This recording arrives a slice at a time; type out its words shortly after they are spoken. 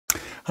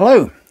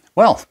Hello.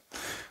 Well,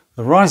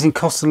 the rising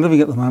cost of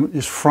living at the moment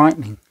is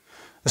frightening,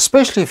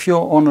 especially if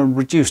you're on a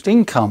reduced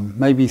income,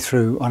 maybe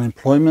through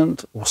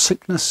unemployment or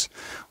sickness,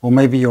 or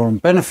maybe you're on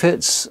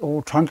benefits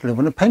or trying to live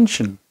on a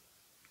pension.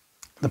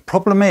 The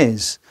problem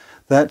is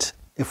that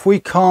if we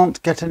can't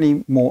get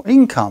any more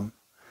income,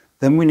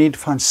 then we need to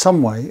find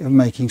some way of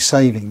making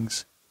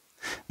savings.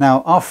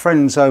 Now, our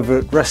friends over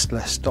at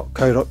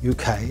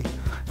restless.co.uk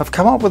have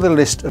come up with a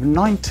list of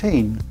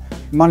 19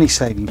 money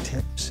saving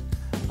tips,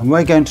 and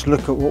we're going to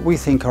look at what we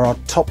think are our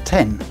top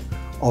 10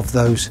 of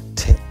those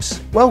tips.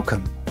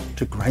 Welcome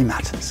to Grey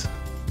Matters.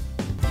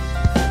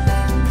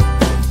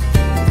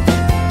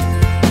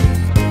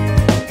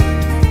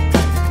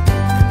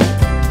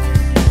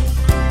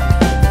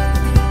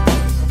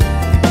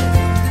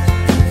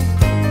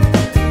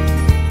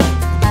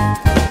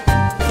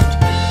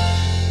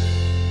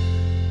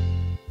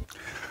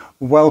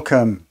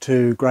 Welcome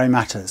to Grey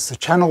Matters, the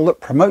channel that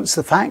promotes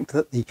the fact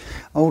that the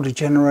older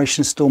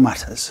generation still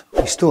matters.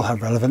 We still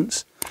have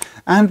relevance,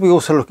 and we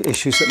also look at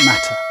issues that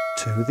matter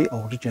to the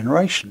older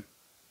generation.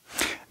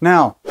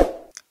 Now,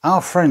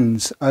 our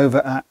friends over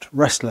at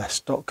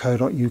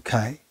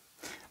restless.co.uk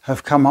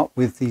have come up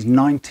with these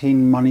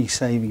 19 money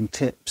saving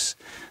tips.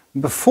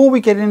 Before we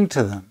get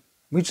into them,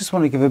 we just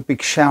want to give a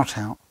big shout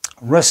out.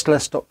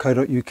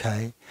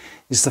 Restless.co.uk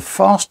is the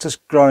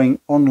fastest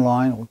growing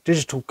online or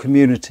digital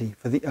community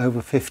for the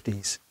over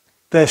 50s.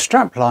 Their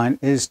strapline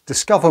is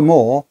discover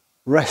more,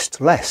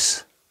 rest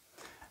less.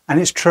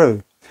 And it's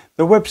true.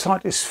 The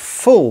website is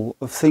full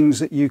of things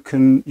that you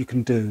can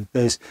do.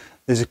 There's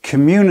a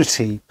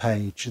community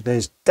page,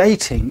 there's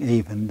dating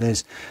even,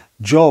 there's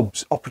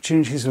jobs,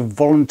 opportunities of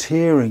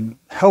volunteering,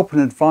 help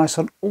and advice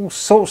on all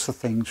sorts of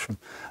things from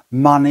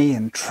money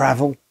and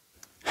travel,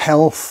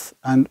 health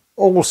and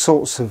all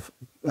sorts of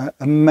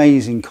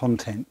amazing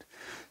content.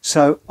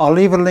 So I'll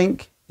leave a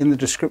link in the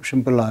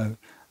description below.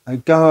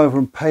 Go over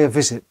and pay a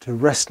visit to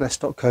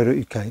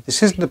restless.co.uk.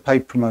 This isn't a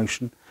paid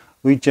promotion.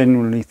 We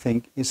genuinely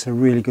think it's a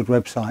really good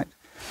website.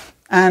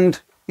 And,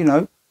 you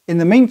know, in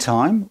the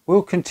meantime,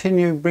 we'll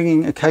continue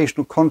bringing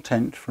occasional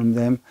content from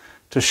them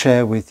to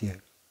share with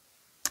you.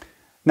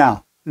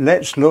 Now,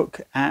 let's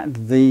look at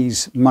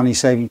these money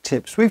saving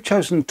tips. We've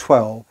chosen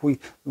 12, the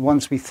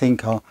ones we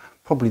think are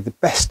probably the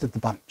best of the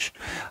bunch.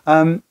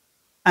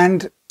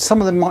 And some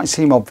of them might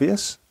seem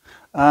obvious.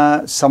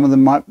 Some of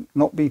them might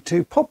not be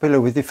too popular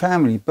with your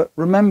family. But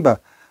remember,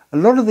 a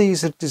lot of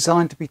these are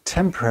designed to be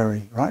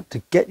temporary, right?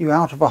 To get you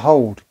out of a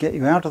hole, to get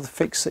you out of the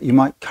fix that you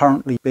might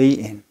currently be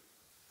in.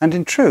 And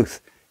in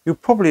truth, you'll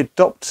probably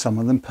adopt some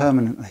of them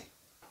permanently.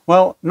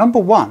 Well, number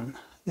one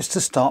is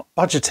to start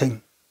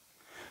budgeting,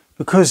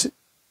 because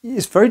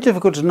it's very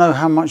difficult to know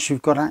how much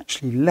you've got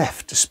actually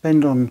left to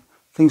spend on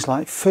things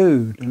like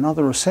food and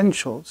other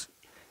essentials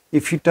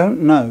if you don't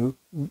know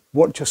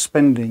what you're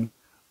spending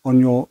on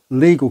your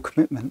legal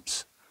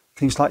commitments,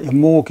 things like your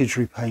mortgage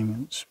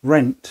repayments,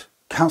 rent,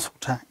 council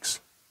tax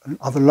and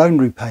other loan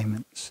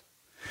repayments.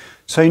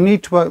 So you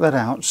need to work that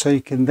out so you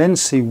can then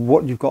see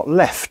what you've got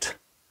left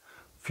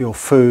for your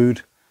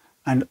food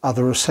and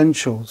other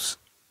essentials.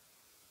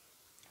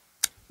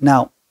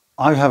 Now,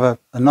 I have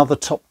another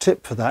top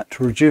tip for that,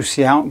 to reduce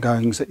the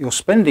outgoings that you're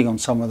spending on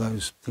some of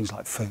those things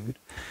like food.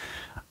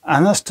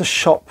 And that's to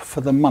shop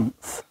for the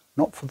month,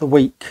 not for the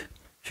week.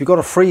 If you've got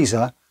a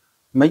freezer,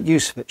 make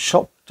use of it.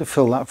 Shop to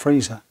fill that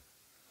freezer.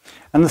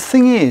 And the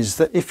thing is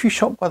that if you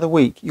shop by the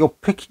week, you're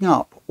picking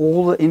up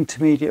all the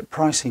intermediate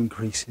price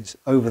increases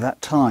over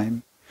that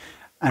time.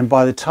 And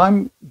by the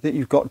time that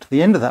you've got to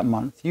the end of that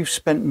month, you've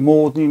spent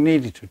more than you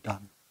needed to have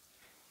done.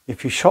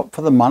 If you shop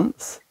for the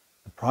month,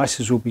 the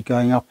prices will be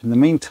going up in the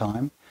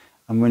meantime.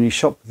 And when you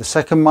shop for the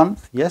second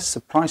month, yes,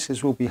 the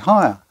prices will be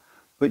higher,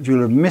 but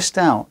you'll have missed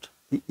out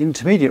the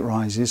intermediate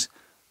rises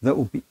that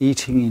will be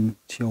eating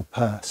into your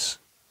purse.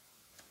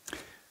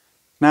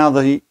 Now,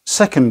 the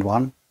second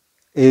one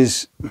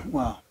is,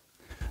 well,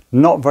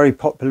 not very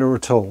popular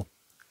at all,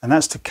 and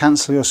that's to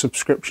cancel your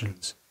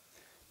subscriptions.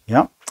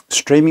 Yep,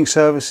 streaming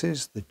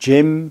services, the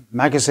gym,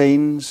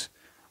 magazines,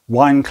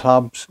 wine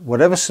clubs,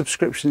 whatever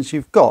subscriptions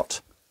you've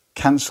got,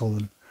 cancel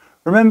them.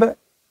 Remember,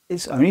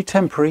 it's only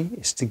temporary.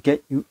 It's to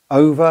get you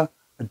over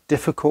a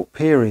difficult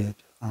period,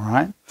 all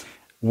right?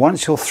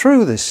 Once you're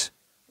through this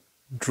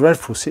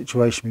dreadful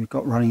situation we've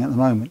got running at the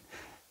moment,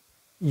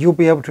 you'll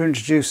be able to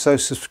introduce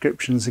those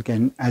subscriptions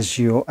again as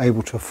you're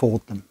able to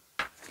afford them.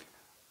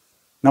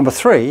 Number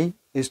 3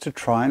 is to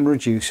try and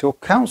reduce your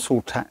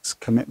council tax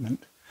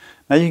commitment.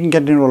 Now, you can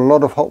get into a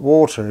lot of hot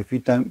water if you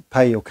don't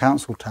pay your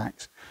council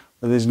tax,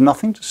 but there's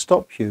nothing to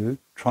stop you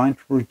trying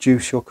to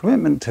reduce your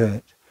commitment to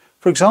it.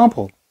 For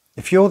example,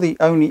 if you're the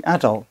only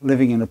adult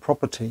living in a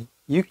property,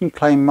 you can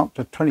claim up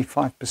to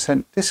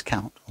 25%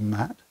 discount on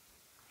that.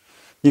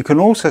 You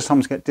can also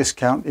sometimes get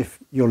discount if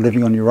you're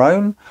living on your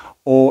own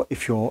or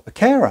if you're a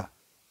carer.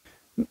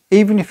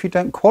 Even if you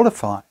don't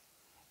qualify,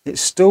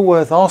 it's still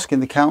worth asking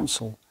the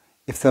council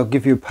if they'll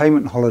give you a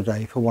payment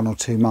holiday for 1 or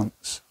 2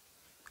 months.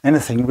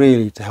 Anything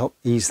really to help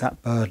ease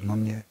that burden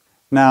on you.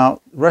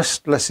 Now,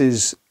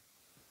 Restless's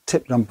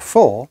tip number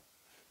 4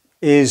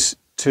 is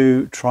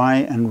to try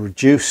and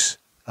reduce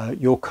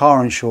your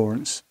car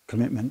insurance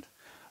commitment.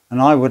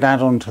 And I would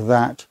add on to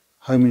that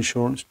home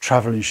insurance,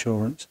 travel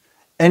insurance,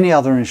 any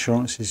other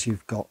insurances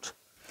you've got.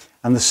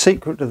 And the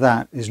secret to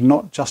that is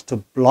not just to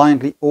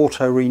blindly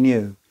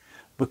auto-renew,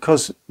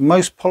 because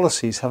most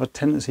policies have a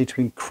tendency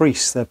to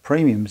increase their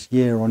premiums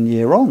year on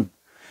year on.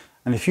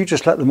 And if you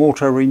just let them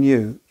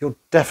auto-renew, you're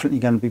definitely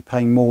going to be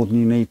paying more than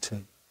you need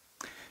to.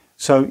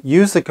 So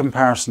use the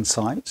comparison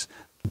sites.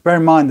 Bear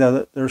in mind though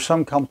that there are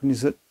some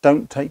companies that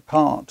don't take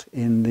part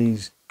in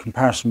these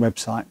comparison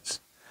websites,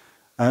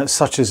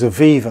 such as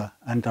Aviva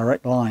and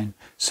Direct Line.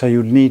 So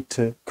you'll need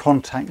to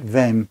contact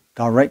them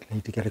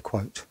directly to get a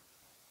quote.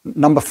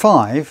 Number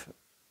 5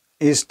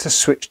 is to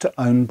switch to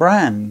own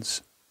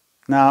brands.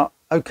 Now,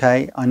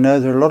 okay, I know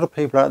there are a lot of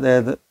people out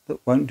there that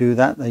won't do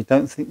that. They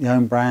don't think the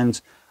own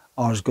brands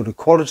are as good a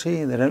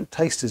quality, they don't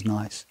taste as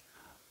nice.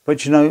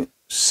 But you know,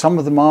 some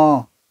of them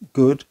are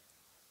good,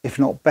 if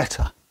not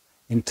better,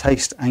 in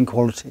taste and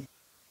quality.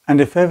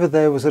 And if ever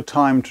there was a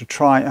time to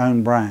try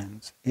own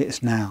brands,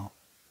 it's now.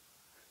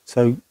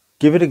 So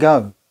give it a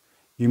go.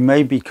 You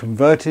may be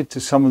converted to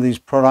some of these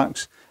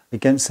products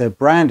against their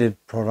branded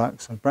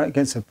products,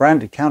 against their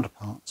branded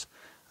counterparts,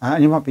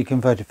 and you might be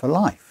converted for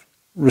life.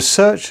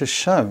 Research has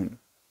shown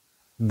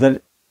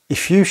that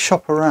if you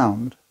shop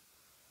around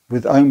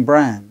with own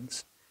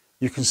brands,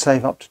 you can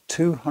save up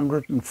to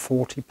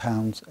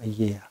 £240 a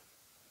year.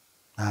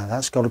 Now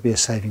that's got to be a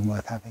saving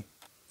worth having.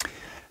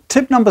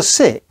 Tip number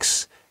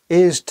 6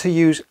 is to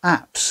use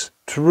apps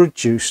to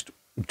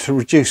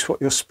reduce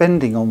what you're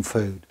spending on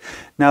food.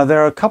 Now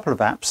there are a couple of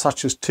apps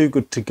such as Too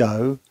Good To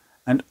Go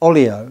and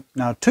Olio.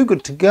 Now Too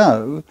Good To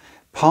Go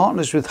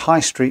partners with high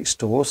street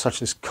stores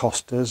such as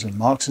Costa's and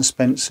Marks and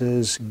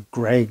Spencer's and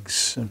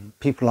Greggs and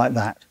people like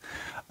that.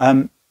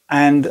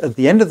 And at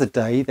the end of the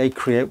day, they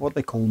create what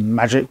they call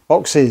magic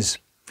boxes.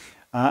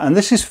 And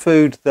this is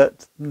food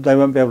that they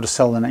won't be able to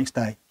sell the next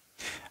day.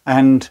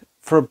 And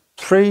for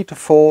 £3 to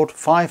 £4 to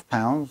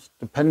 £5,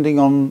 depending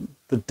on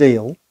the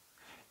deal,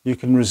 you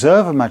can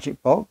reserve a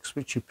magic box,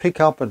 which you pick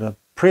up at a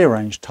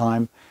pre-arranged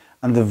time.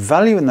 And the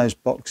value in those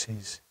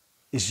boxes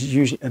is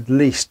usually at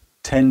least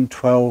 10,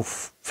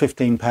 12,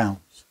 15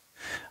 pounds.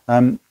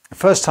 The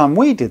first time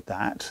we did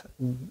that,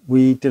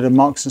 we did a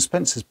Marks and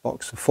Spencer's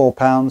box for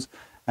 £4,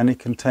 and it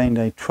contained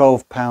a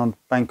 £12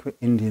 banquet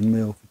Indian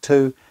meal for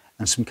 2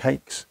 and some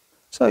cakes.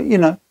 So, you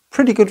know,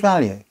 pretty good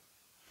value.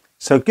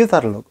 So give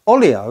that a look.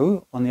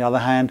 Olio, on the other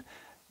hand,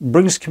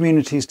 brings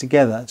communities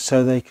together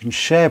so they can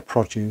share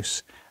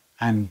produce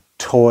and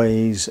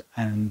toys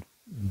and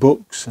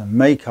books and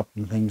makeup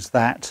and things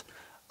that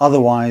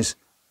otherwise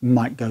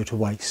might go to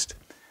waste.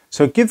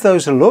 So give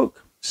those a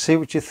look, see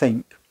what you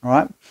think, all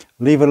right?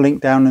 Leave a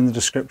link down in the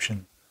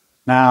description.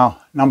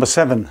 Now, number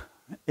 7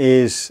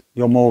 is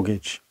your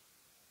mortgage.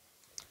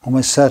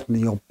 Almost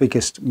certainly your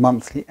biggest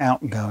monthly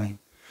outgoing.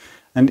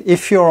 And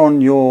if you're on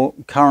your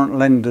current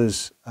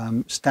lender's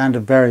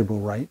standard variable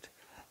rate,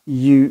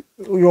 you're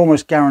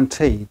almost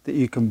guaranteed that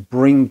you can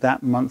bring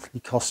that monthly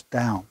cost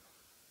down.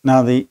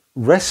 Now, the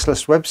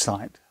Restless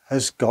website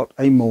has got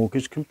a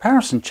mortgage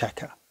comparison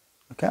checker.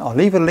 Okay, I'll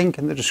leave a link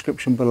in the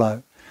description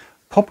below.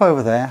 Pop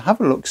over there,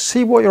 have a look,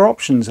 see what your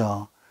options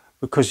are,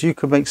 because you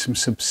could make some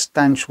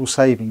substantial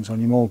savings on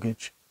your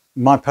mortgage.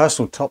 My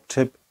personal top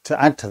tip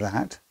to add to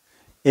that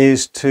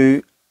is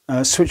to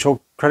switch your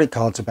credit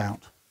cards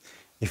about.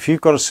 If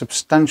you've got a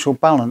substantial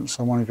balance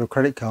on one of your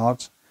credit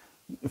cards,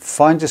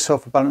 find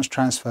yourself a balance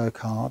transfer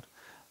card.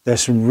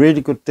 There's some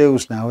really good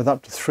deals now with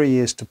up to 3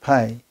 years to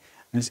pay,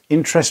 and it's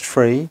interest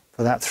free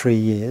for that 3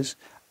 years.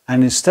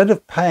 And instead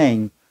of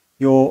paying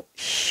your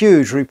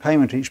huge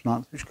repayment each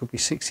month, which could be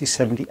 60,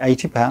 70,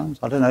 80 pounds,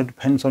 I don't know,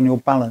 depends on your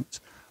balance,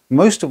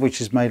 most of which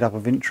is made up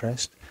of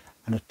interest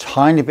and a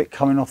tiny bit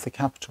coming off the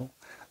capital,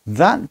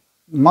 that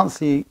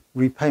monthly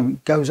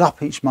repayment goes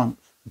up each month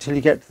until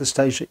you get to the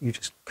stage that you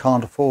just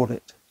can't afford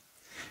it.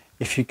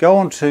 If you go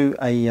onto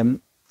a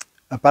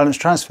balance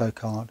transfer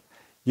card,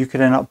 you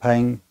could end up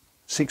paying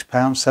 £6,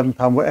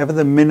 £7, whatever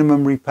the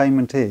minimum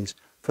repayment is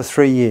for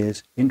 3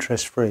 years,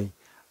 interest free.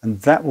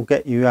 And that will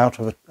get you out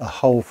of a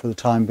hole for the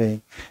time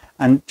being.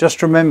 And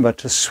just remember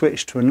to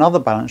switch to another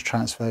balance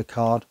transfer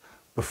card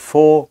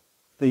before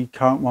the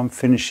current one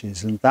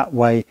finishes. And that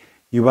way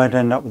you won't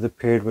end up with a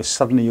period where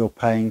suddenly you're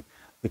paying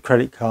the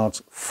credit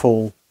card's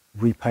full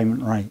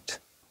repayment rate.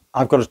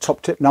 I've got a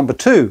top tip number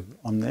 2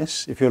 on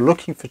this. If you're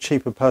looking for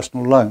cheaper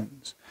personal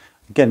loans,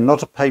 again,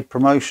 not a paid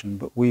promotion,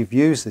 but we've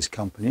used this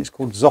company. It's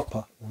called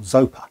Zopa, or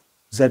Zopa,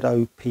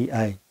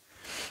 Z-O-P-A.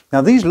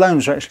 Now, these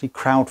loans are actually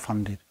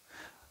crowdfunded.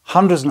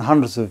 Hundreds and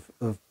hundreds of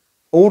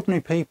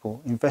ordinary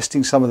people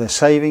investing some of their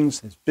savings.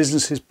 There's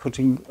businesses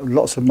putting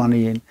lots of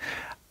money in.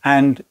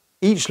 And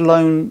each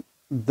loan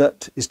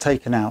that is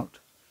taken out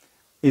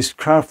is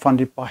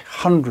crowdfunded by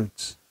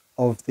hundreds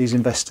of these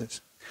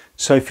investors.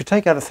 So if you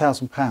take out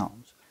 £1,000,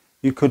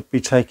 you could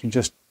be taking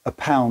just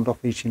 £1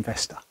 off each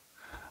investor.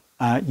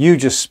 You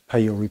just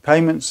pay your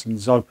repayments, and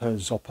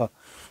Zopa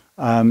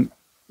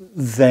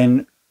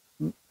then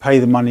pay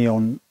the money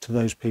on to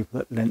those people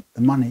that lent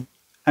the money,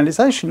 And it's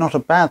actually not a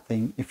bad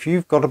thing if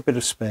you've got a bit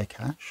of spare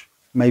cash.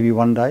 Maybe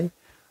one day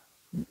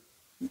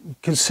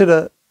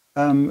consider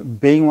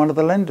being one of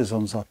the lenders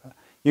on Zopper.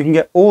 You can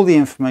get all the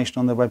information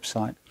on their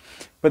website,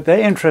 but their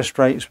interest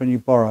rates when you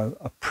borrow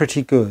are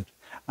pretty good,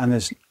 and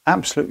there's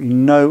absolutely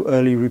no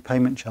early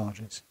repayment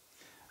charges.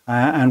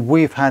 And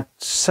we've had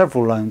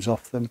several loans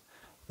off them.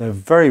 They're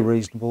very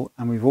reasonable,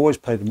 and we've always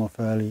paid them off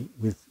early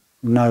with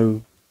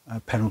no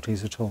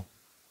penalties at all.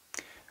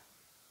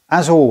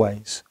 As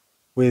always,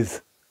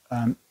 with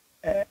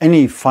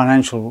any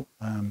financial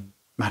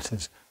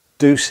matters,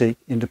 do seek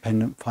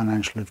independent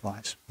financial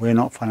advice. We're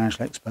not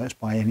financial experts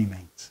by any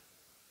means.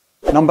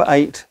 Number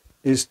 8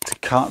 is to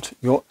cut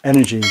your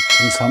energy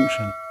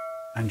consumption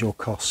and your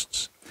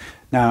costs.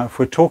 Now, if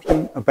we're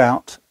talking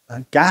about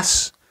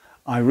gas,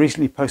 I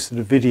recently posted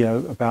a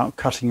video about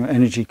cutting your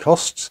energy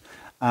costs,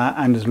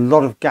 and there's a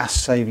lot of gas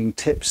saving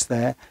tips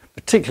there,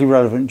 particularly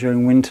relevant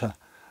during winter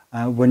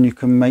when you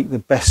can make the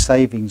best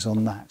savings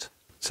on that.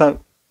 So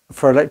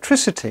for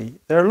electricity,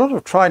 there are a lot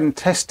of tried and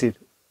tested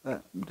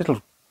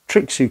little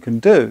tricks you can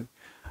do.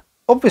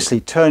 Obviously,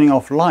 turning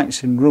off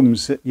lights in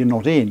rooms that you're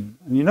not in.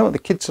 And you know what the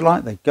kids are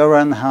like? They go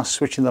around the house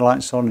switching the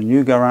lights on, and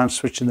you go around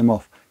switching them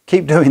off.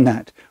 Keep doing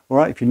that. All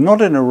right, if you're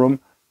not in a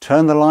room,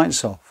 turn the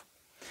lights off.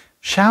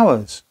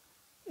 Showers.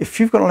 If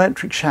you've got an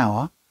electric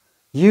shower,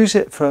 use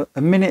it for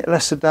a minute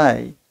less a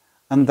day,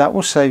 and that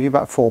will save you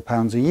about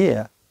 £4 a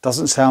year.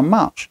 Doesn't sound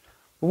much.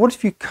 But what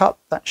if you cut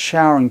that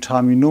showering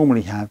time you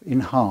normally have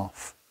in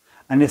half?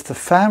 And if the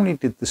family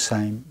did the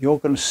same, you're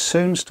going to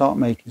soon start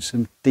making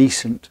some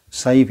decent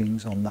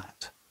savings on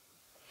that.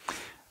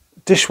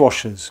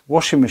 Dishwashers,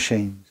 washing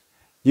machines,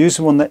 use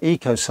them on the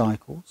eco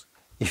cycles.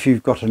 If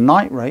you've got a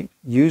night rate,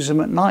 use them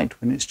at night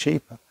when it's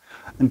cheaper.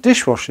 And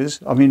dishwashers,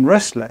 I mean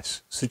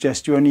Restless,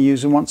 suggest you only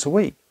use them once a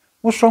week.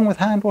 What's wrong with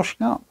hand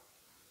washing up?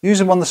 Use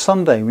them on the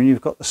Sunday when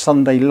you've got the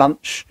Sunday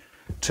lunch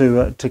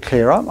to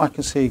clear up. I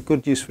can see a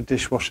good use for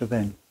dishwasher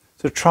then.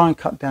 So try and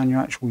cut down your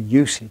actual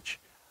usage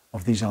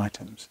of these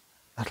items.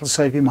 That'll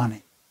save you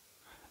money.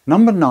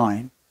 Number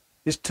 9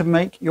 is to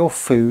make your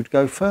food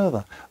go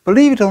further.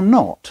 Believe it or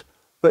not,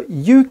 but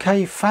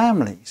UK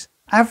families,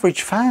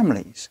 average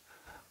families,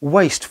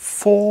 waste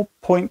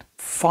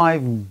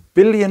 4.5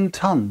 billion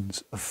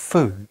tonnes of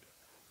food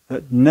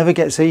that never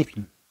gets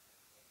eaten.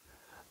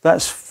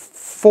 That's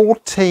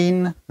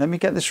 14, let me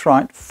get this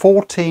right,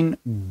 14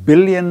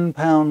 billion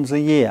pounds a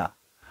year.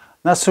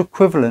 That's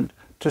equivalent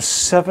to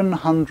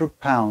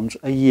 £700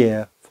 a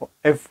year for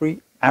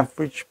every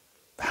average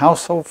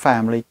household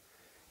family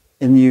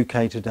in the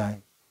UK today.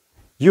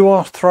 You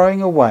are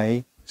throwing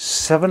away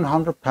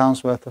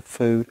 £700 worth of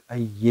food a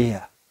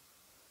year.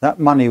 That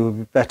money would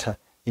be better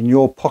in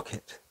your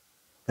pocket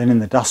than in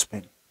the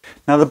dustbin.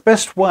 Now, the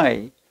best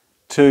way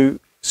to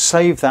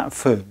save that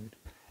food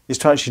is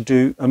to actually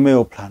do a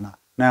meal planner.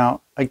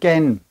 Now,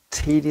 again,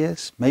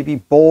 tedious, maybe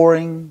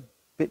boring,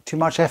 a bit too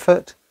much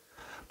effort.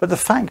 But the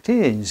fact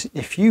is,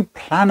 if you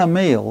plan a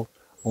meal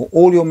or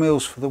all your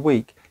meals for the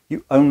week,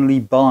 you only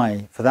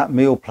buy for that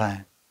meal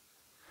plan.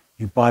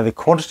 You buy the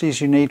quantities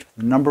you need for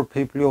the number of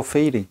people you're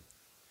feeding.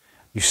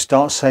 You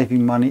start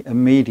saving money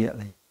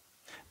immediately.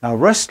 Now,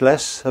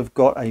 Restless have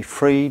got a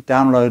free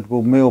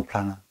downloadable meal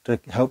planner to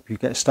help you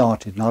get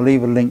started, and I'll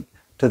leave a link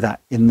to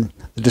that in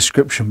the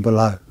description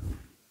below.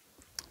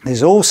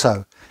 There's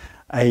also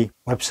a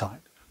website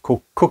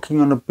called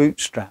Cooking on a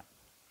Bootstrap,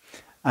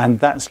 and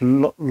that's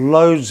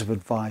loads of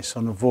advice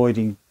on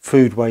avoiding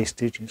food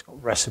wastage. It's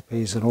got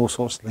recipes and all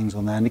sorts of things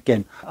on there, and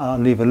again, I'll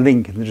leave a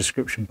link in the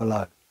description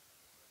below.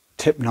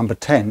 Tip number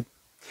 10,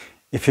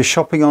 if you're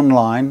shopping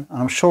online,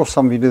 and I'm sure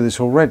some of you do this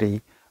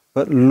already,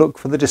 but look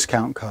for the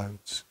discount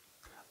codes.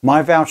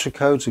 My Voucher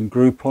Codes and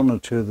Groupon are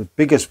two of the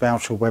biggest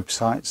voucher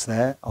websites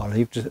there. I'll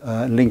leave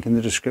a link in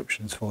the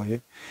descriptions for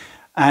you.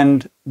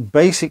 And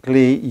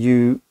basically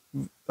you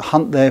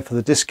hunt there for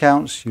the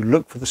discounts, you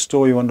look for the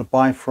store you want to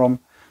buy from,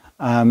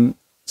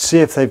 see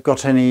if they've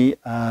got any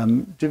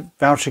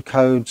voucher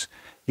codes.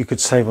 You could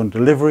save on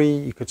delivery,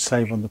 you could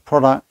save on the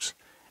products.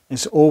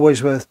 It's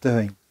always worth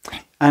doing.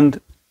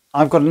 And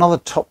I've got another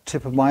top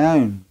tip of my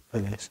own for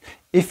this.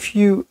 If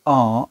you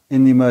are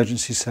in the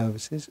emergency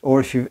services, or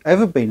if you've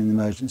ever been in the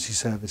emergency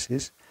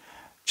services,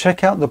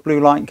 check out the blue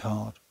light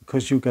card,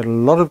 because you'll get a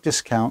lot of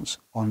discounts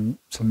on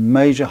some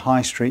major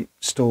high street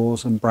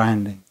stores and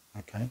branding.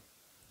 Okay,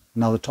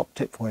 another top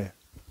tip for you.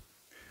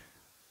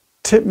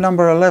 Tip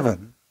number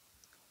 11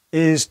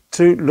 is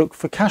to look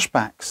for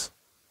cashbacks.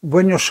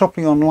 When you're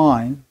shopping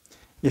online,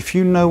 if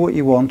you know what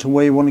you want and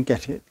where you want to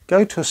get it,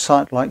 go to a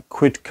site like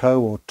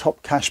Quidco or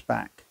Top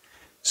Cashback.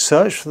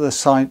 Search for the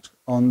site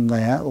on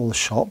there, or the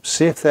shop,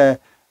 see if they're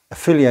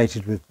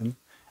affiliated with them,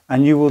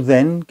 and you will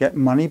then get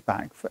money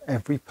back for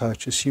every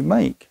purchase you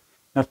make.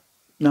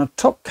 Now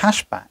Top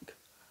Cashback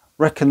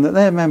reckon that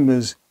their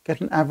members get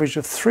an average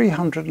of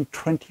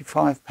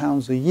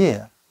 £325 a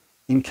year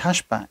in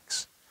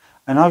cashbacks.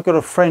 And I've got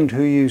a friend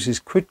who uses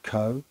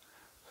Quidco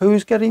who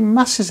is getting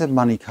masses of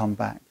money come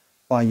back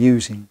by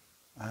using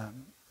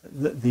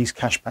these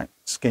cashback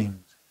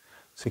schemes.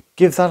 So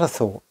give that a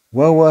thought,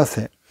 well worth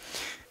it.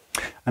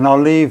 And I'll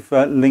leave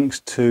links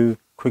to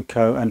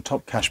Quidco and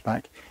Top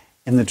Cashback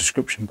in the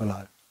description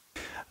below.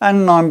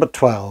 And number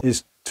 12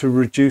 is to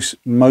reduce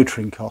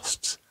motoring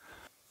costs.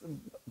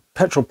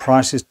 Petrol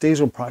prices,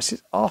 diesel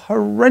prices are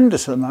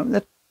horrendous at the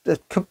moment. They're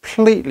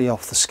completely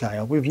off the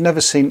scale. We've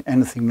never seen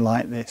anything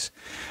like this.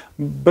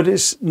 But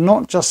it's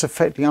not just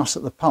affecting us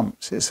at the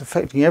pumps, it's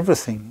affecting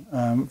everything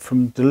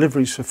from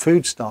deliveries for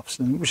foodstuffs,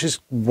 which is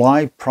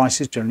why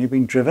prices generally have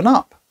been driven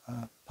up,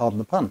 pardon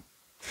the pun.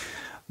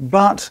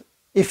 But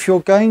if you're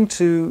going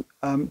to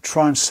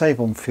try and save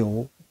on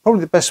fuel,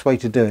 probably the best way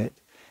to do it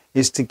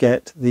is to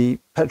get the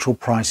Petrol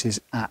Prices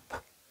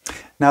app.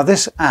 Now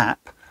this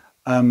app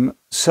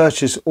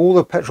searches all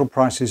the petrol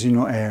prices in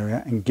your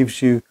area and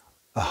gives you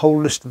a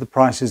whole list of the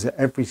prices at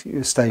every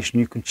station.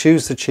 You can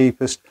choose the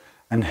cheapest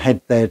and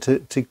head there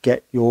to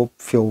get your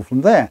fuel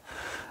from there.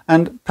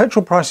 And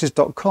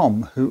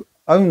petrolprices.com, who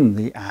own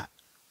the app,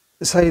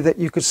 say that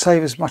you could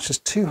save as much as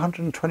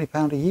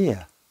 £220 a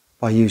year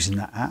by using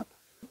that app.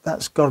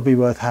 That's got to be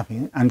worth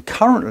having. And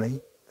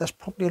currently, that's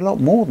probably a lot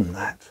more than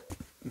that.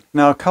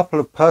 Now, a couple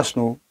of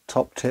personal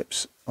top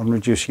tips on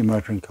reducing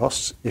motoring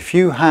costs. If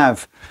you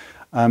have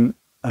a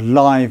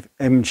live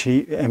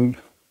MPG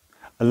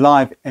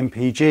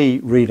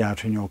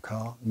readout in your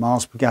car,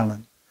 miles per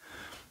gallon,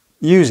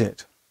 use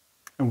it.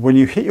 And when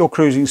you hit your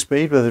cruising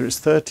speed, whether it's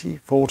 30,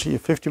 40 or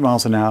 50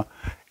 miles an hour,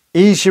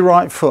 ease your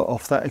right foot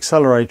off that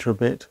accelerator a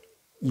bit.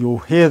 You'll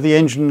hear the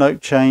engine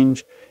note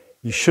change.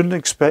 You shouldn't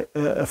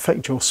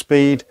affect your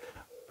speed,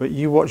 but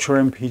you watch your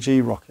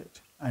MPG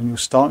rocket and you'll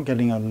start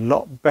getting a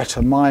lot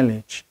better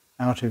mileage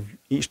out of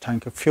each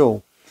tank of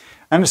fuel.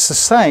 And it's the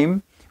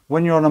same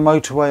when you're on a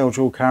motorway or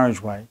dual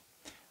carriageway.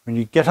 When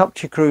you get up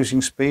to your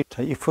cruising speed,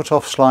 take your foot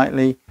off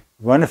slightly, it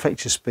won't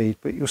affect your speed,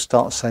 but you'll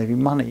start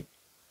saving money.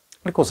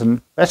 And of course,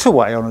 a better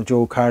way on a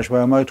dual carriageway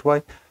or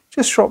motorway,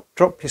 just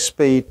drop your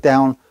speed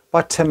down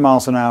by 10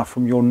 miles an hour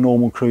from your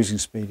normal cruising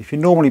speed. If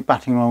you're normally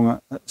batting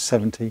along at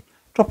 70,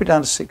 drop it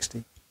down to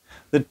 60.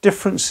 The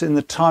difference in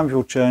the time of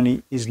your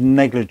journey is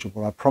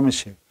negligible, I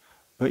promise you,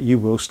 but you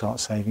will start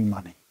saving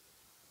money.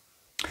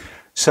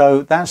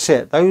 So that's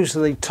it. Those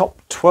are the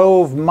top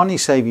 12 money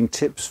saving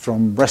tips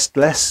from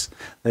Restless.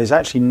 There's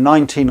actually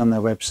 19 on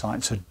their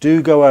website, so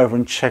do go over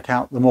and check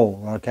out them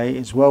all, okay?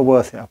 It's well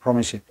worth it, I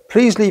promise you.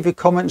 Please leave your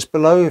comments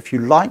below if you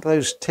like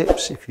those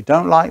tips, if you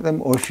don't like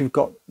them, or if you've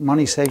got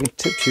money saving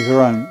tips of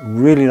your own.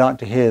 Really like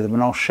to hear them,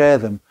 and I'll share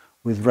them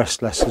with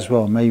Restless as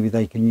well. Maybe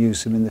they can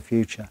use them in the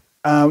future.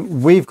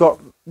 We've got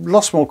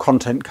lots more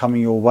content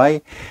coming your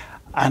way,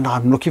 and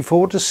I'm looking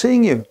forward to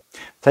seeing you.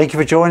 Thank you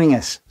for joining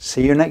us.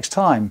 See you next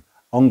time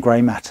on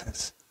Grey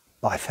Matters.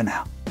 Bye for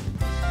now.